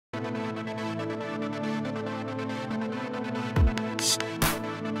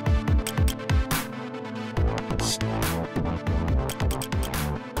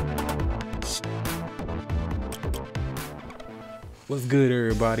What's good,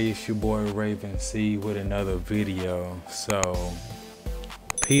 everybody? It's your boy RavenCee with another video. So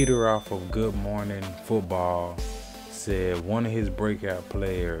Peter off of Good Morning Football said one of his breakout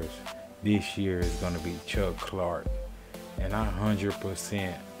players this year is going to be Chuck Clark, and I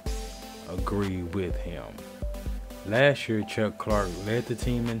 100% agree with him. Last year Chuck Clark led the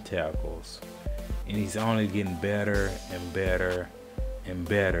team in tackles, and he's only getting better and better and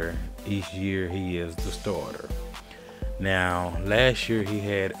better each year he is the starter. Now, last year he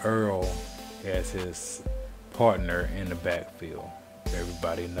had Earl as his partner in the backfield.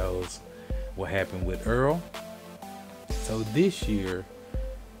 Everybody knows what happened with Earl. So this year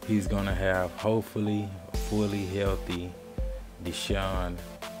he's gonna have, hopefully, fully healthy Deshaun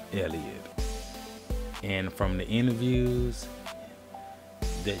Elliott. And from the interviews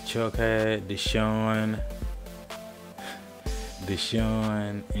that Chuck had, Deshaun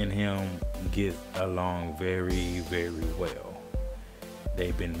and him get along very, very well.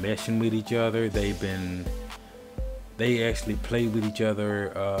 They've been meshing with each other. They actually played with each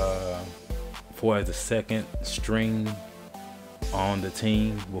other for as a second string on the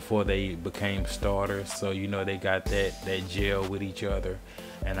team before they became starters. So they got that gel with each other,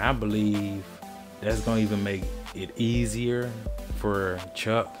 and I believe that's gonna even make it easier for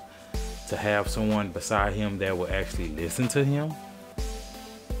Chuck to have someone beside him that will actually listen to him.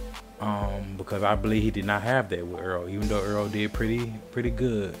 Because I believe he did not have that with Earl, even though Earl did pretty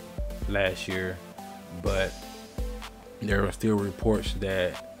good last year, but there were still reports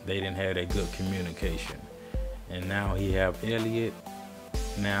that they didn't have that good communication. And now he have Elliott.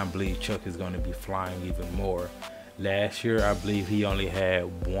 Now I believe Chuck is going to be flying even more. Last year I believe he only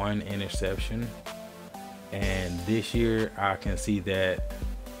had one interception, and this year I can see that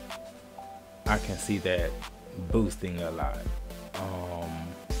boosting a lot.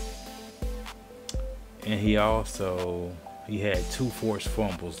 And he had 2 forced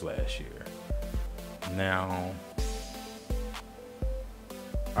fumbles last year. Now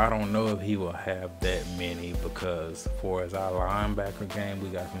I don't know if he will have that many, because for as our linebacker game, we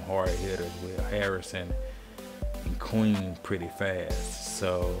got some hard hitters with Harrison and Queen pretty fast.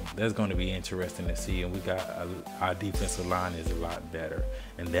 So that's going to be interesting to see. And we got our defensive line is a lot better,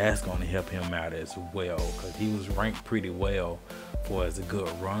 and that's going to help him out as well, because he was ranked pretty well for as a good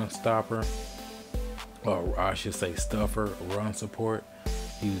run stopper, or I should say stuffer, run support.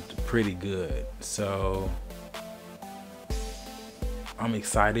 He was pretty good. So I'm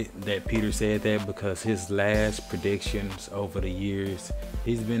excited that Peter said that, because his last predictions over the years,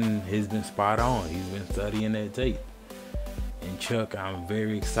 he's been spot on. He's been studying that tape. And Chuck, I'm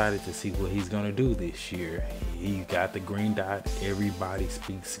very excited to see what he's gonna do this year. He got the green dot. Everybody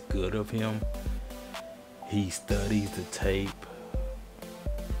speaks good of him. He studies the tape,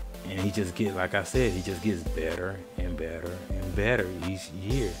 and he just gets, like I said, he just gets better and better and better each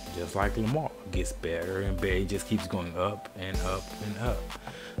year. Just like Lamar gets better and better. He just keeps going up and up and up.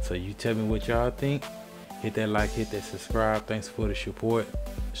 So you tell me what y'all think. Hit that like, hit that subscribe. Thanks for the support.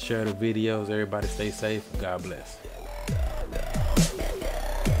 Share the videos. Everybody stay safe. God bless.